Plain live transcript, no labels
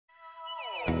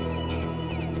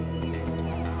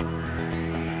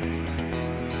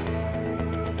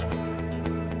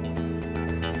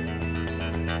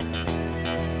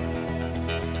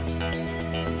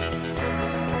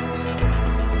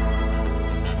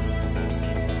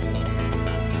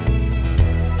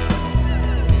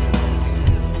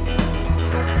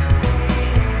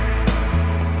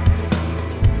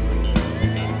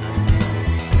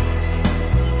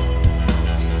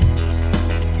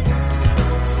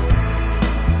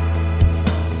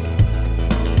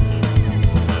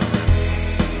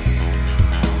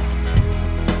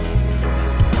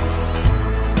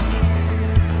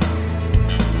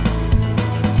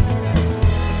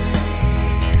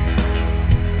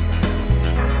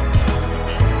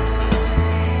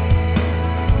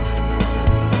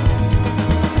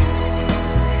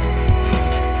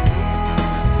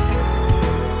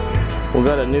We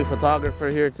got a new photographer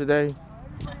here today,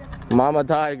 Mama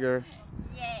Tiger.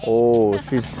 Yay. Oh,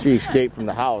 she escaped from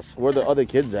the house. Where are the other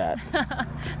kids at?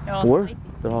 They're all sleeping.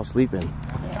 They're all sleeping.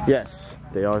 Yeah. Yes,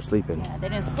 they are sleeping. Yeah, they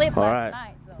didn't sleep all last right.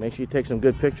 night. So. Make sure you take some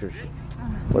good pictures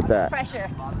with that. Pressure.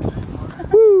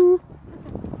 Woo!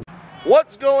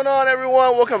 What's going on,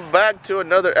 everyone? Welcome back to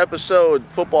another episode,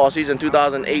 football season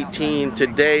 2018.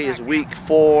 Today is week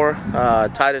 4.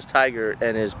 Titus Tiger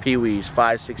and his peewees,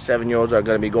 5, 6, 7-year-olds are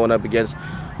going to be going up against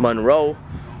Monroe.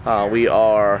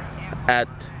 We're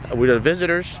the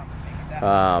visitors.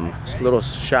 Little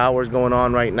showers going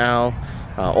on right now.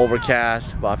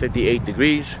 Overcast, about 58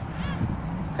 degrees.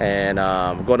 And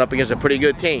going up against a pretty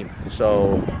good team.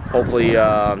 So hopefully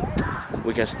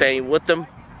we can stay with them,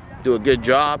 do a good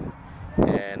job.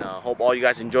 And hope all you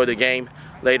guys enjoy the game.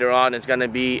 Later on, it's going to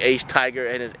be Ace Tiger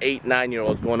and his 8,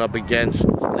 9-year-olds going up against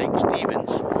Lake Stevens,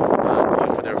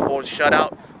 going for their 4th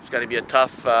shutout. It's going to be a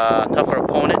tougher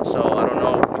opponent, so I don't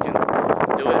know if we can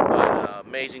do it. But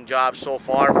amazing job so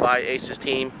far by Ace's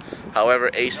team. However,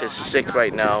 Ace is sick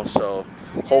right now, so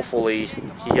hopefully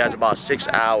he has about 6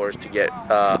 hours to get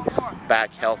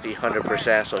back healthy,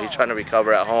 100%. So he's trying to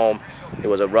recover at home. It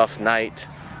was a rough night.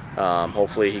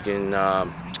 Hopefully he can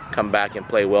come back and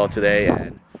play well today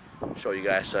and show you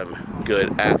guys some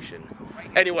good action.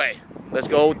 Anyway, let's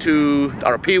go to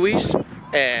our peewees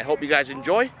and hope you guys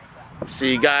enjoy.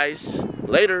 See you guys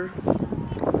later.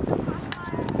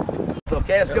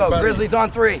 Okay, let's go. Grizzlies on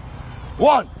 3.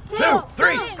 1, 2,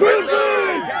 3.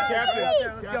 Grizzlies!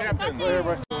 Captain.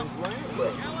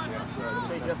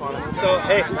 So,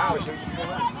 hey.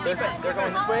 Defense, they're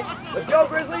going this way. Let's go,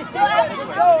 Grizzlies. Defense, let's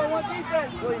go. I want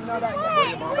defense. Well, you know that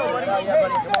yet. Not yet,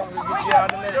 buddy. Come on, we'll get you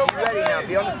out in a minute. Be ready now.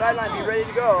 Be on the sideline. Be ready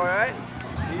to go, all right?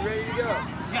 Be ready to go.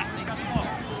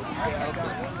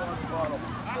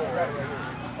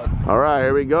 All right,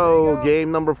 here we go.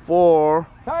 Game number 4.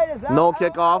 No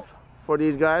kickoff for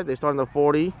these guys. They start on the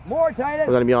 40. More, Titus.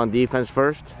 We're going to be on defense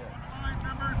first.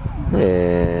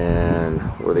 And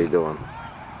what are they doing?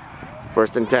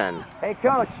 1st and 10. Hey,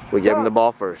 coach. We give them the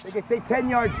ball first. They can say 10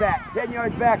 yards back. 10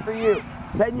 yards back for you.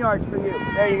 10 yards for you.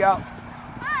 There you go.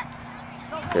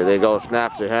 Here they go.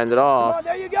 Snaps it. Hand it off. Come on,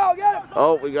 there you go. Get him.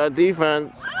 Oh, we got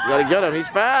defense. We got to get him. He's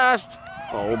fast.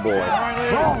 Oh, boy.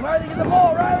 Riley, get the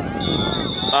ball, Riley.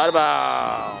 Out of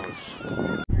bounds.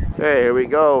 Okay, here we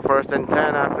go. 1st and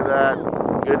 10 after that.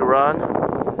 Good run.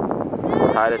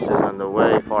 Titus is on the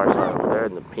way. Far side over there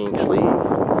in the pink sleeve.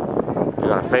 He's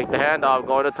going to fake the handoff.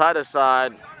 Going to Titus'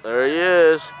 side. There he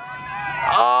is.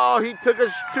 Oh, he took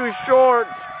us too short.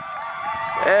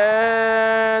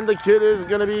 And the kid is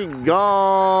going to be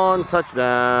gone.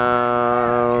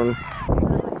 Touchdown.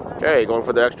 Okay, going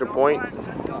for the extra point.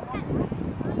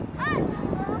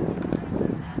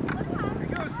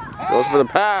 Goes for the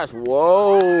pass.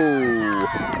 Whoa.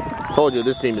 Told you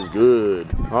this team is good.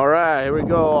 All right, here we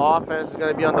go. Offense is going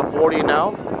to be on the 40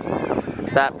 now.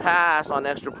 That pass on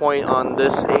extra point on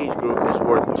this age group is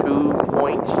worth 2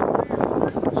 points.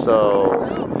 So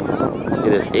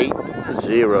it is 8-0.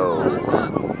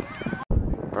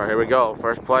 All right, here we go.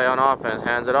 First play on offense.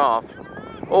 Hands it off.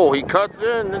 Oh, he cuts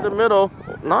in the middle.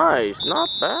 Nice. Not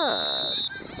bad.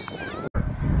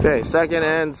 Okay, 2nd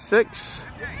and 6.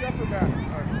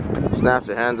 Snaps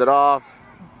it, hands it off.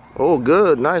 Oh,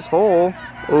 good, nice hole.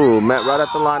 Oh, met right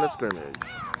at the line of scrimmage.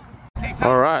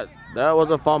 All right, that was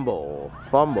a fumble.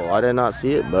 I did not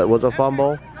see it, but it was a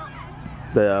fumble.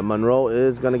 The Monroe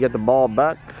is gonna get the ball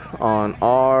back on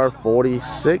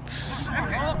R46.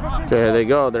 Okay, there they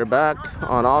go. They're back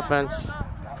on offense.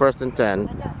 1st and 10.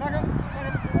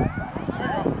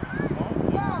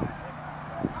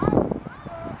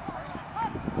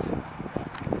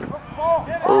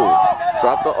 Oh,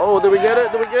 drop the. Oh, did we get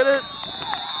it? Did we get it?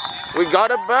 We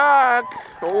got it back.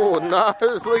 Oh,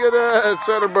 nice. Look at that.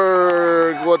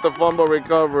 Sederberg with the fumble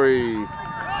recovery.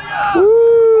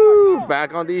 Woo!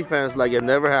 Back on defense like it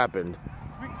never happened.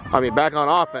 I mean, back on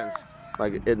offense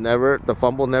like the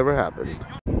fumble never happened.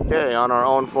 Okay, on our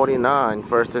own 49,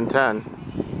 1st and 10.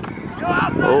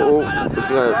 Oh, was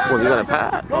he gonna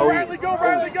pass? Go, Bradley, go,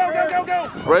 Bradley, go.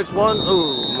 Breaks one.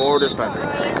 Ooh, more defenders.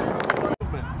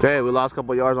 Okay, we lost a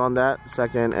couple yards on that.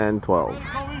 2nd and 12.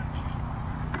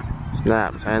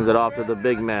 Snaps, hands it off to the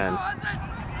big man.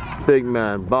 Big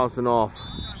man bouncing off.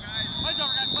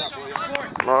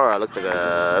 Alright, looks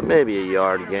like maybe a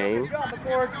yard gain.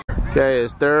 Okay,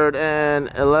 it's 3rd and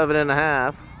 11 and a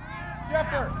half.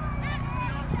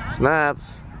 Snaps.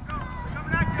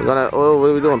 What are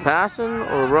we doing? Passing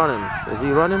or running? Is he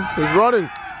running? He's running.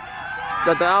 He's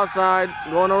got the outside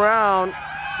going around.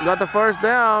 Got the 1st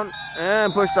down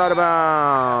and pushed out of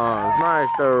bounds. Nice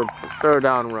third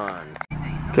down run.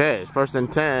 Okay, it's 1st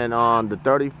and 10 on the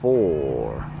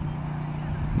 34.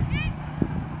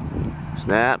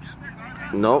 Snaps.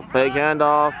 Nope, fake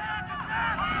handoff.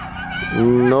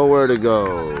 Nowhere to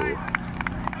go.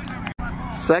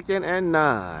 2nd and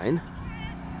 9.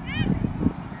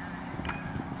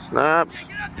 Snaps.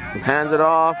 Hands it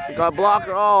off. Got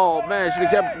blocker. Oh man, should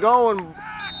have kept going.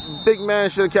 Big man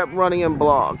should have kept running and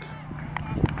blocked.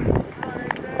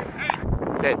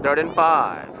 Okay, 3rd and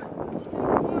 5.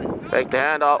 Fake the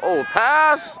handoff. Oh,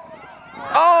 pass.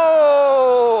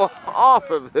 Oh, off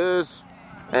of his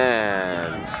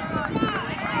hands.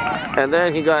 And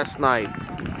then he got sniped.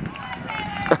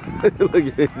 Look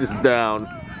at it, just down.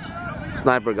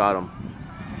 Sniper got him.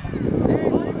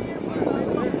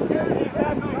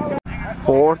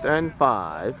 4th and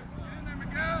 5.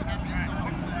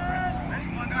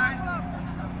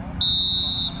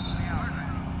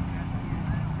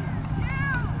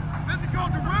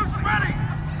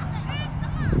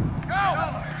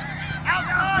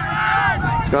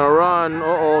 He's gonna run.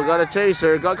 Uh-oh, got a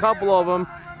chaser. Got a couple of them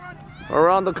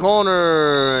around the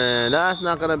corner, and that's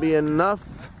not gonna be enough.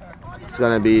 It's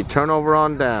gonna be turnover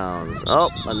on downs. Oh,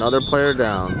 another player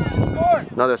down.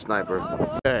 Another sniper.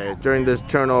 Okay, during this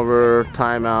turnover,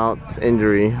 timeout,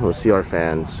 injury, we'll see our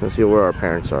fans. Let's see where our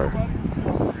parents are.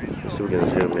 Let's see if we can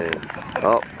zoom in.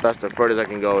 Oh, that's the furthest I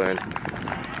can go in.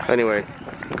 Anyway,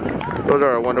 those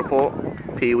are our wonderful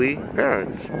Pee-wee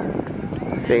parents.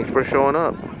 Thanks for showing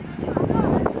up.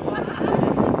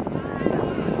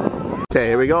 Okay,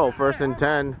 here we go. 1st and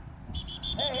 10.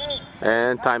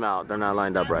 And timeout. They're not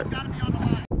lined up right.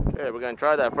 Okay, we're gonna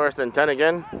try that 1st and 10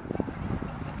 again.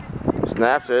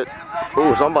 Snaps it.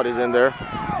 Ooh, somebody's in there.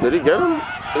 Did he get him?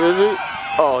 Is he?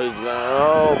 Oh, he's not.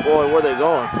 Oh boy, where are they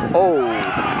going? Oh.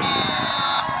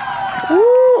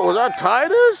 Ooh, was that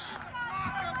Titus?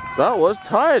 That was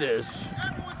Titus.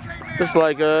 Just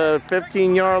like a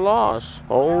 15-yard loss.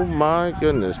 Oh my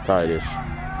goodness, Titus.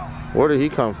 Where did he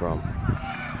come from?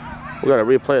 We gotta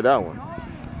replay that one.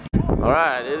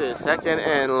 Alright, it is 2nd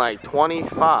and like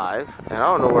 25. And I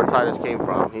don't know where Titus came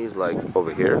from. He's like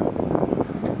over here.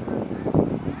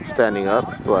 Standing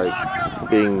up, like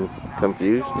being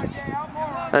confused.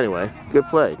 Anyway, good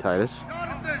play, Titus.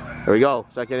 Here we go,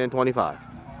 2nd and 25.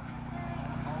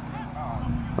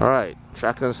 Alright,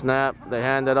 shotgun snap. They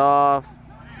hand it off.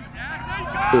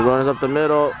 He runs up the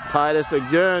middle. Titus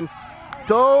again.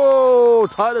 Oh,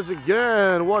 Titus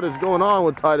again. What is going on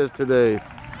with Titus today?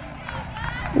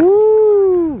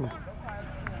 Woo!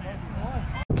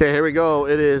 Okay, here we go.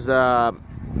 It is, that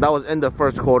was in the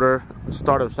 1st quarter.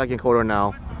 Start of 2nd quarter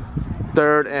now.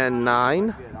 3rd and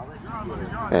 9.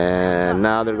 And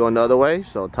now they're going the other way.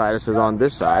 So Titus is on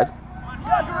this side.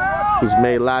 He's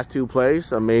made last 2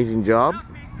 plays. Amazing job.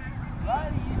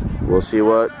 We'll see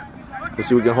what. Let's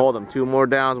see if we can hold him. 2 more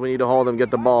downs. We need to hold him.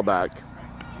 Get the ball back.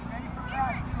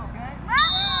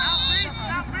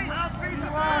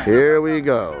 Here we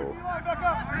go.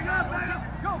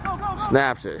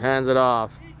 Snaps it. Hands it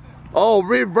off. Oh,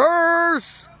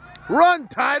 reverse. Run,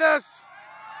 Titus.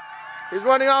 He's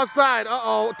running outside.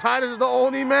 Uh-oh. Titus is the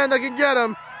only man that can get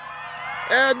him.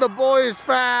 And the boy is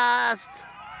fast.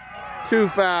 Too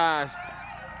fast.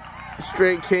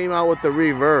 Straight came out with the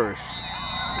reverse.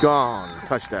 Gone.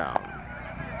 Touchdown.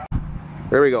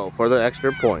 Here we go for the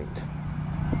extra point.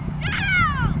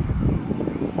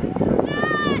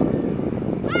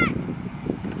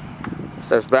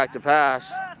 Steps back to pass.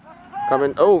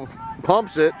 Coming. Oh,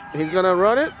 pumps it. He's going to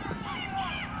run it.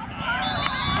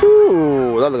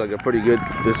 Ooh, that looked like a pretty good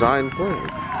design play.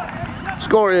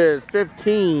 Score is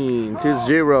 15-0.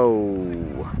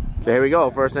 Okay, here we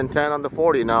go. 1st and 10 on the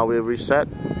 40. Now we reset.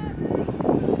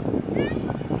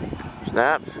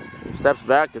 Snaps. Steps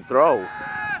back to throw.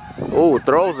 Oh,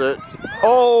 throws it.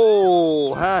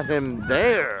 Oh, had him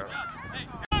there.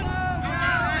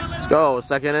 Let's go,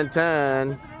 2nd and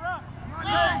 10.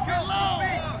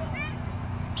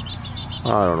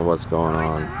 I don't know what's going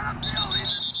on.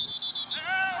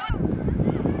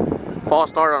 False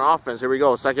start on offense. Here we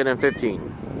go, 2nd and 15.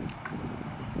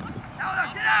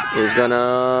 He's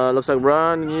gonna, looks like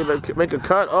run, you make a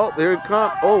cut. Oh, here he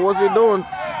comes. Oh, what's he doing?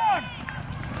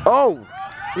 Oh,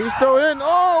 he's still in.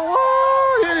 Oh,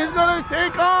 whoa, and he's gonna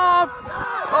take off.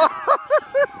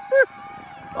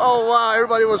 Oh, wow,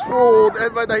 everybody was fooled.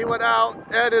 Everybody thought he went out,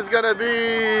 and it's gonna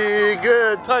be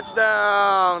good.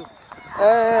 Touchdown.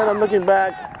 And I'm looking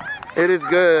back. It is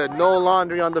good. No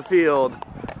laundry on the field.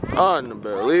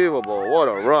 Unbelievable. What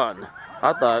a run.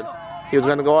 I thought he was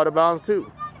gonna go out of bounds too.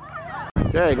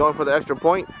 Okay, going for the extra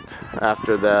point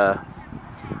after the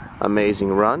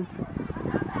amazing run.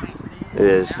 It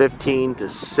is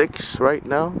 15-6 right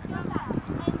now.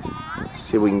 Let's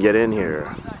see if we can get in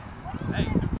here.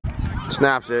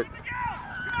 Snaps it.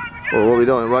 Well, what are we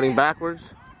doing? Running backwards?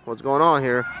 What's going on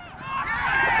here?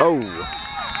 Oh,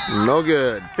 no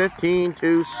good.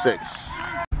 15-6.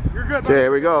 Okay,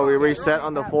 here we go. We reset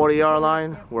on the 40-yard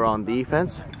line. We're on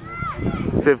defense.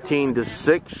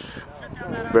 15-6.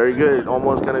 Very good.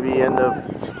 Almost going to be in the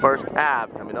first half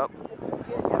coming up.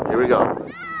 Here we go.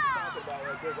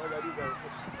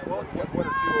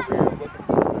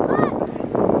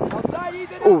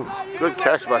 Ooh, good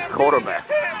catch by the quarterback.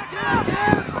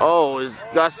 Oh, he's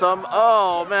got some.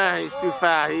 Oh, man, he's too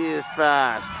fast. He is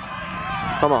fast.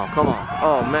 Come on, come on.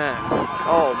 Oh, man.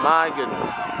 Oh, my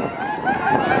goodness.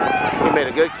 He made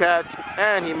a good catch,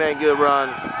 and he made good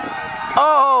runs.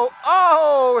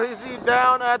 Oh, is he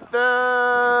down at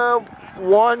the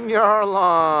 1-yard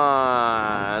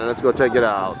line? Let's go check it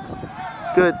out.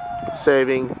 Good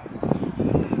saving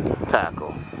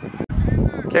tackle.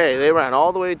 Okay, they ran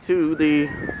all the way to the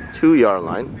 2-yard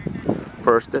line.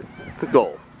 1st and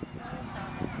goal.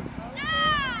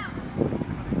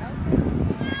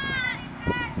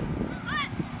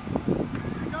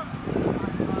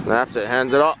 Snaps it,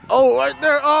 hands it off. Oh, right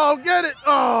there. Oh, get it.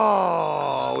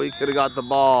 Oh, we could have got the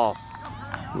ball.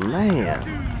 Man.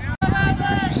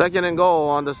 2nd and goal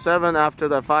on the 7 after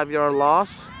the 5-yard loss.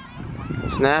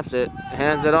 Snaps it,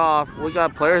 hands it off. We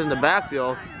got players in the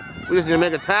backfield. We just need to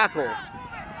make a tackle.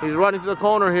 He's running to the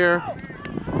corner here.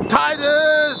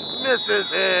 Titus misses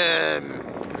him.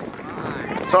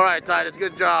 It's all right, Titus.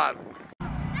 Good job.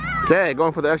 Okay,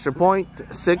 going for the extra point.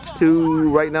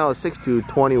 6-2. Right now,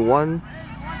 6-21.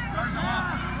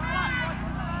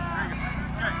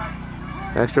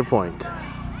 Extra point.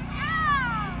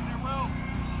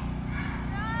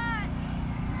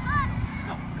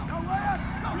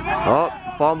 Oh,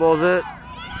 fumbles it.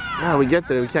 Yeah, we get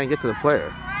there. We can't get to the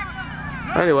player.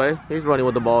 Anyway, he's running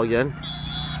with the ball again.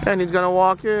 And he's going to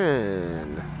walk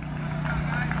in.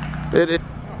 It is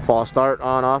false start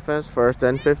on offense. 1st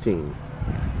and 15.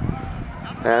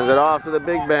 Hands it off to the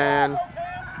big man.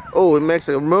 Oh, he makes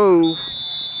a move.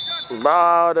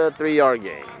 About a 3-yard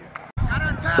gain.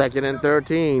 2nd and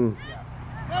 13.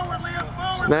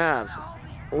 Snaps.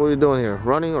 What are you doing here?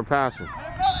 Running or passing?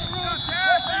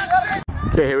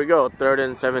 Okay, here we go. 3rd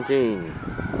and 17.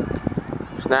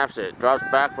 Snaps it. Drops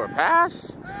back for a pass.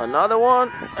 Another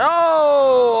one.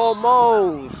 Oh,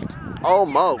 almost.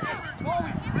 Almost.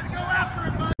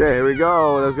 Okay, here we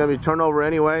go. There's going to be turnover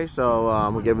anyway, so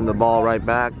we'll give him the ball right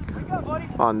back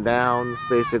on downs,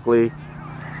 basically.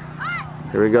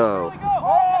 Here we go.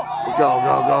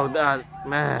 Go. That,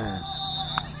 man.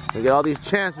 We get all these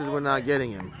chances, we're not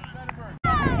getting him.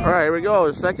 All right, here we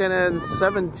go. 2nd and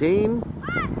 17.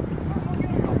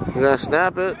 We're going to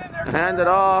snap it, hand it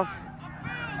off.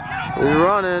 He's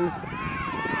running.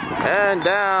 And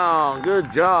down.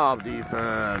 Good job,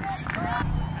 defense.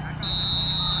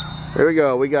 Here we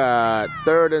go. We got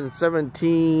 3rd and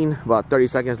 17. About 30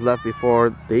 seconds left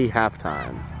before the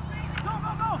halftime.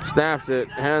 Snaps it,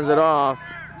 hands it off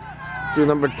to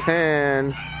number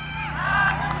 10.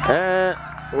 And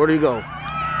where do you go?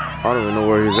 I don't even know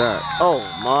where he's at. Oh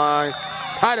my.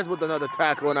 Titus with another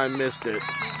tackle and I missed it.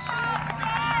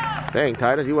 Dang,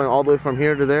 Titus, you went all the way from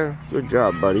here to there? Good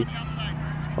job, buddy.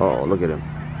 Oh, look at him.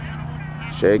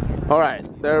 Shake. Alright,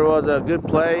 there was a good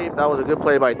play. That was a good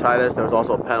play by Titus. There was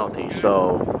also a penalty.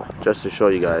 So, just to show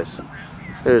you guys.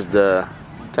 Here's the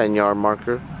 10-yard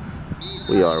marker.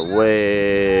 We are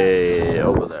way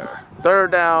over there.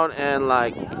 3rd down and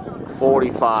like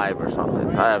 45 or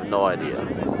something. I have no idea.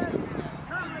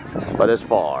 But it's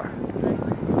far.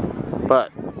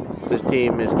 But this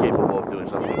team is capable of doing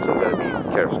something, so we gotta be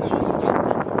careful.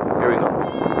 Here we go.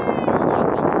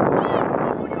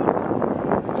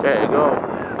 Okay, go.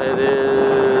 It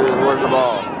is, where's the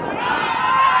ball?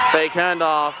 Fake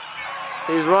handoff.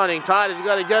 He's running. Titus, you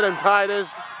got to get him, Titus.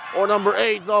 Or number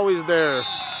 8's always there.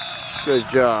 Good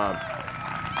job.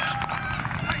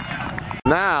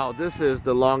 Now, this is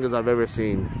the longest I've ever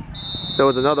seen. There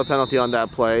was another penalty on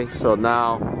that play, so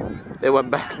now they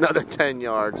went back another 10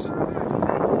 yards.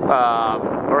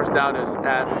 First down is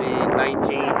at the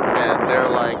 19, and they're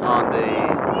like on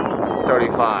the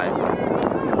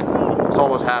 35. It's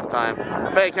almost halftime.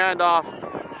 Fake handoff,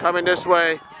 coming this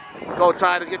way. Go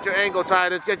Titus, get your angle,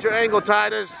 Titus. Get your angle,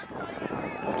 Titus.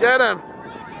 Get him.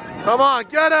 Come on,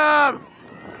 get him.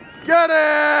 Get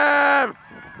him.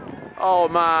 Oh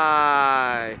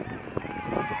my.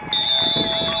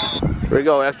 Here we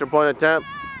go, extra point attempt.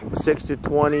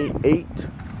 6-28.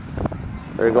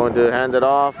 They're going to hand it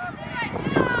off.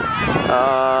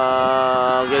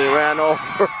 Getting ran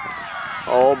over.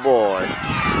 Oh boy.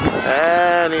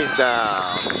 And he's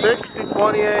down.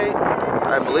 6-28.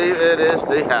 I believe it is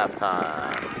the halftime.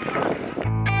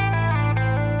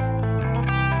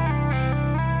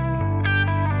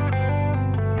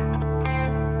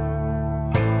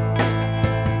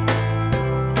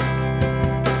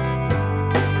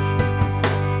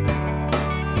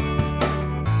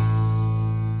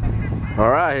 All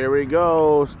right, here we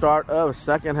go. Start of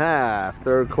second half.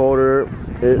 Third quarter,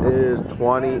 it is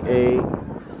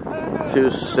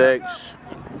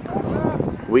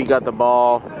 28-6. We got the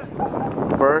ball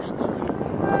first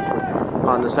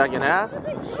on the second half.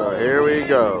 So here we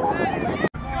go.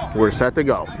 We're set to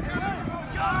go.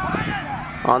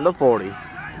 On the 40.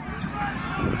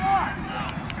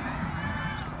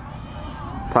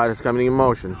 Titus coming in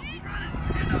motion.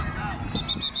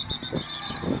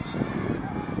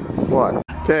 What?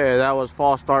 Okay, that was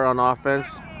false start on offense.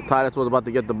 Titus was about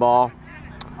to get the ball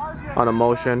on a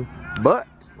motion, but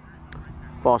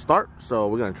false start, so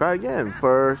we're gonna try again.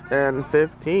 1st and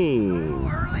 15.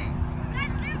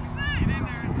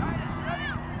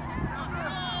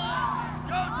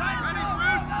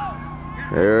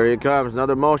 Here he comes,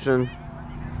 another motion.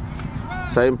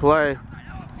 Same play.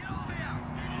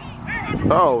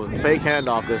 Oh, fake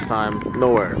handoff this time,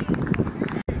 nowhere.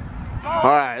 All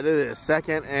right, it is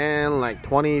 2nd and like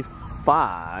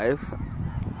 25.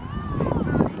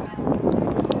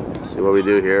 Let's see what we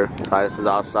do here. Titus is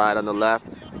outside on the left.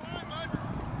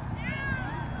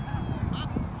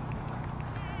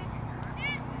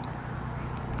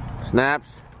 Snaps.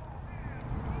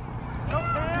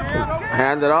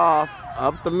 Hand it off,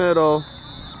 up the middle.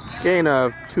 Gain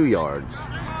of 2 yards.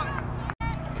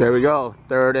 Here we go,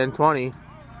 3rd and 20.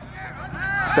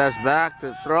 Steps back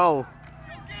to throw.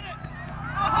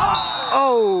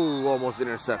 Oh, almost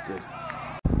intercepted.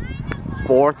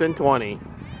 4th and 20.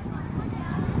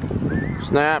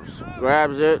 Snaps,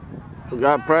 grabs it. We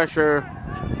got pressure.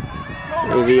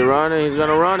 Is he running? He's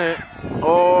gonna run it.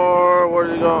 Or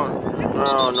where's he going?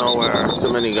 Oh, nowhere.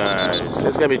 Too many guys.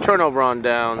 It's gonna be turnover on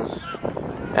downs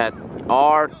at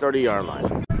our 30-yard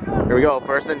line. Here we go.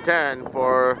 1st and 10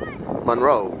 for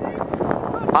Monroe.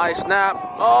 High snap.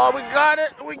 Oh, we got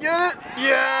it. We get it.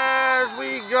 Yes,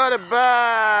 we got it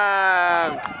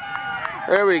back.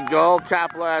 There we go.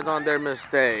 Capitalize on their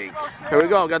mistake. Here we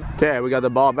go. Okay, we got the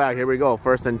ball back. Here we go.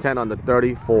 1st and 10 on the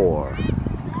 34.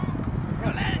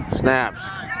 Snaps.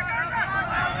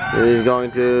 He's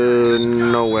going to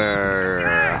nowhere.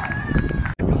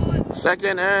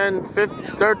 2nd and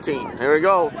 13. Here we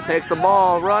go. Takes the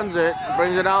ball, runs it,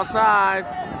 brings it outside.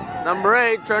 Number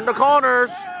 8, turn the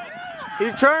corners. He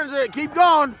turns it, keep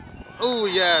going. Oh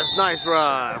yes, nice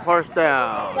run. 1st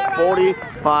down,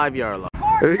 45-yard line.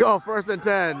 Here we go, 1st and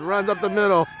 10, runs up the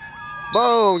middle.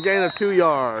 Boom, gain of 2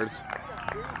 yards.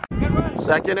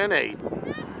 2nd and 8.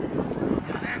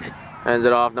 Hands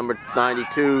it off, number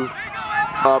 92.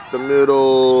 Up the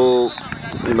middle,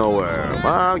 nowhere.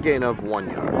 Well, gain of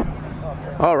 1 yard.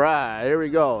 All right, here we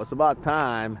go. It's about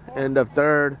time. End of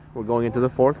 3rd. We're going into the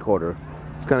 4th quarter.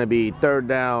 It's going to be 3rd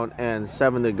down and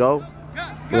 7 to go.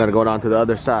 We're going to go down to the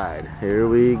other side. Here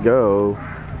we go.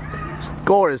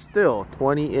 Score is still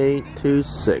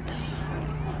 28-6.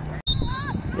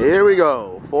 Here we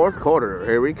go. 4th quarter.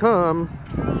 Here we come.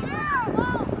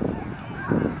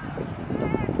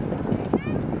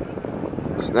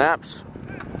 Snaps.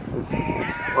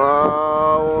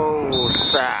 Oh,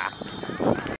 sacked.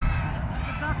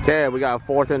 Okay, we got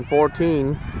 4th and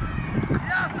 14.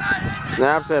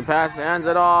 Snaps it, passes, hands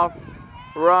it off.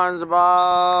 Runs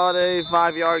about a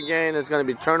 5-yard gain. It's going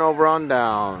to be turnover on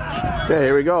down. Okay,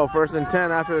 here we go. 1st and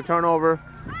 10 after the turnover.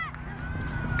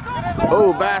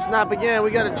 Oh, bad snap again.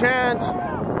 We got a chance.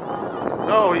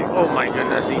 Oh, oh my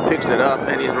goodness. He picks it up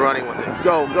and he's running with it.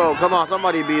 Go, go. Come on,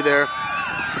 somebody be there.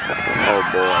 Oh,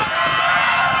 boy.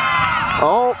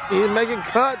 Oh, he's making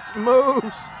cuts,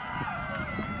 moves.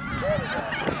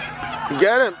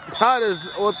 Get him. Titus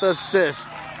with the assist.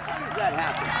 How does that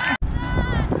happen?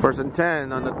 1st and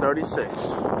 10 on the 36.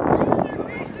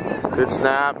 Good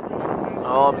snap.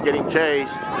 Oh, it's getting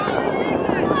chased.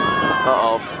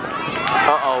 Uh-oh.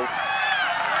 Uh-oh.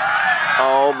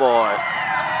 Oh, boy.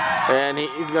 And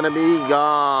he's going to be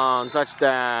gone.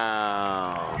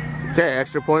 Touchdown. Okay,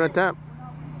 extra point attempt.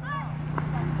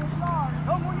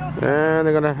 And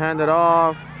they're going to hand it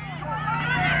off.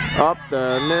 Up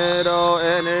the middle,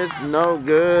 and it's no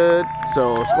good.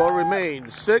 So score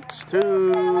remains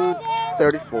 6-34.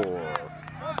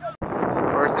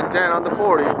 1st and 10 on the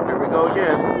 40. Here we go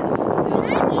again.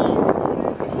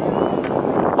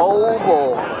 Oh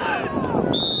boy.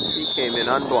 He came in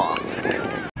unblocked.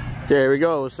 Okay, here we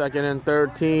go. 2nd and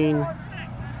 13.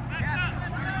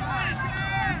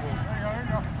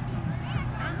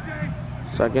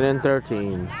 Second and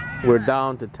 13. We're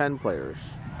down to 10 players.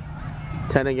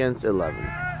 10 against 11.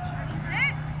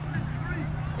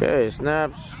 Okay,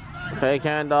 snaps. Fake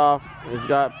handoff. He's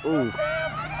got, ooh.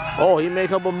 Oh, he made a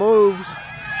couple moves.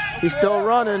 He's still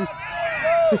running.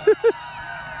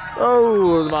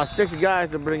 Oh, it was about 6 guys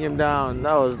to bring him down.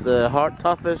 That was the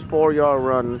toughest 4-yard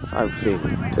run I've seen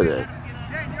today.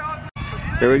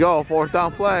 Here we go, 4th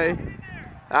down play.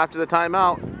 After the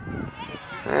timeout.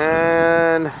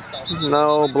 And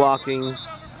no blocking.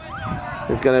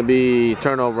 It's going to be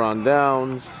turnover on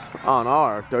downs on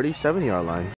our 37-yard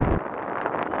line.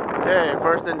 Okay,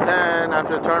 1st and 10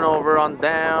 after the turnover on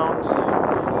downs.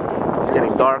 It's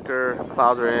getting darker.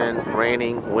 Clouds are in,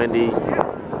 raining, windy.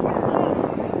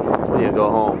 We need to go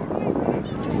home.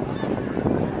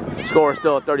 Score is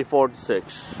still at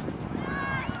 34-6.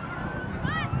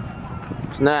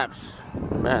 Snaps.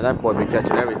 Man, that boy be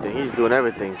catching everything. He's doing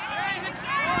everything.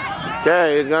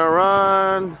 Okay, he's gonna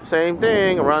run. Same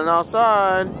thing, running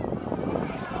outside.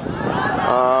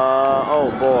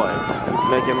 Oh boy. He's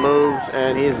making moves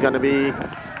and he's gonna be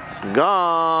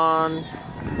gone.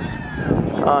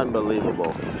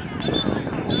 Unbelievable.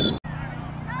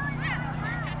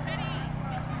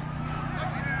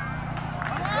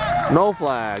 No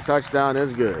flag. Touchdown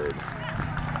is good.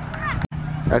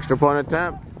 Extra point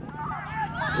attempt.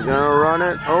 He's gonna run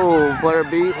it. Oh, player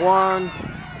beat one.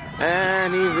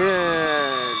 And he's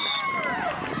in.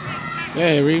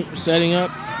 Okay, setting up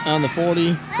on the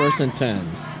 40, 1st and 10.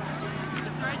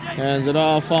 Hands it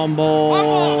off, fumble,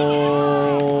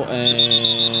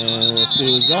 and we'll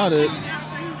see who's got it.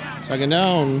 2nd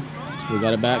down, we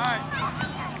got it back.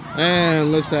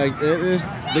 And looks like it is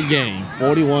the game,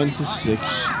 41-6.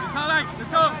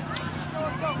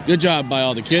 Good job by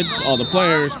all the kids, all the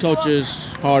players, coaches,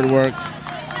 hard work.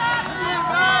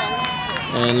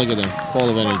 And look at them, full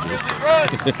of energy.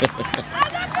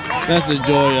 That's the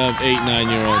joy of 8,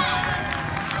 9-year-olds.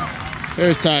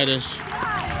 Here's Titus.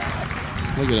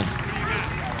 Look at him.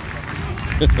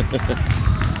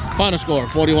 Final score,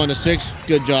 41-6.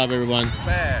 Good job, everyone.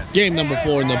 Game number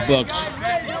 4 in the books.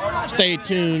 Stay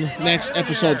tuned. Next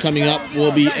episode coming up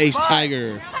will be Ace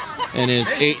Tiger and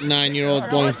his 8, 9-year-olds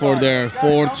going for their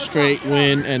 4th straight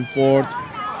win and 4th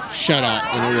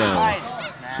shutout in a row.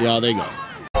 See how they go.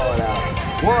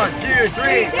 1, 2,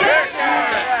 3,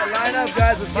 yeah, line up,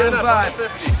 guys. Let's get them by.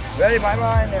 Ready? My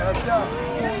line there. Let's go.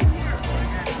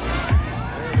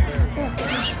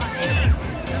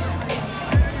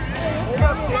 Hold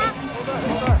up, kid.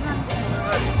 Hold on.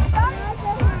 It's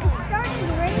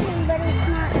starting raining, but it's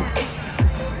not.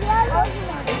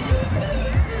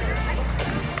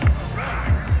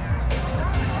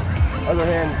 Other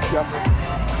hand, Jeffrey.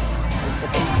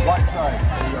 Right side.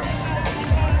 There you go.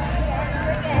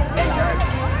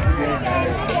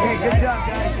 Hey, good job,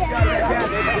 guys.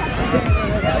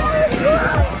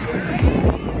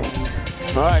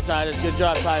 All right, Titus. Good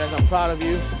job, Titus. I'm proud of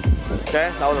you.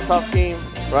 Okay, that was a tough team,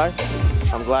 right?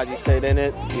 I'm glad you stayed in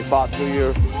it. You fought through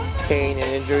your pain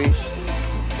and injuries.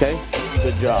 Okay,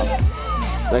 good job.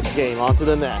 Next game, on to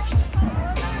the next.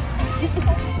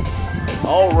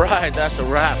 All right, that's a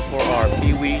wrap for our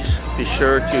Pee-wees. Be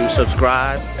sure to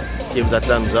subscribe, give us that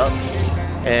thumbs up,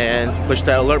 and push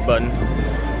that alert button.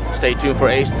 Stay tuned for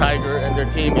Ace Tiger and their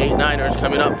team 8 Niners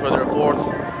coming up for their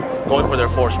going for their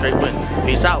 4th straight win.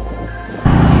 Peace out.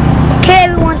 Okay,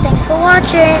 everyone, thanks for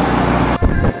watching.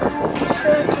 Be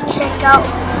sure to check out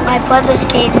my brother's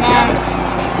game next.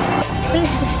 Please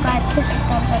subscribe, push the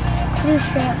thumbs up, please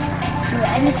share, do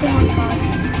anything on top.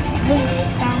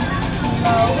 Please down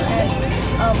below and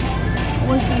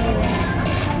we'll see you.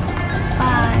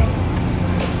 Bye.